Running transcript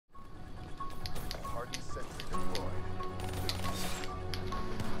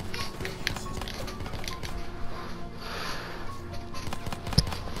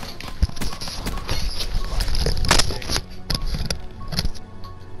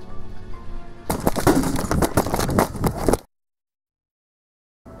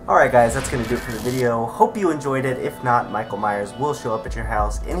Alright guys, that's going to do it for the video. Hope you enjoyed it. If not, Michael Myers will show up at your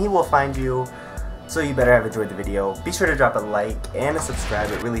house and he will find you. So you better have enjoyed the video. Be sure to drop a like and a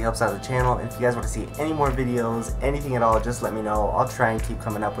subscribe. It really helps out the channel. And if you guys want to see any more videos, anything at all, just let me know. I'll try and keep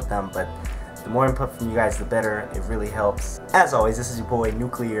coming up with them. But the more input from you guys, the better. It really helps. As always, this is your boy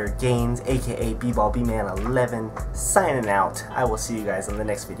Nuclear Gains, aka B-Ball B-Man 11, signing out. I will see you guys in the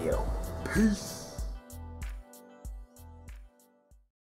next video. Peace.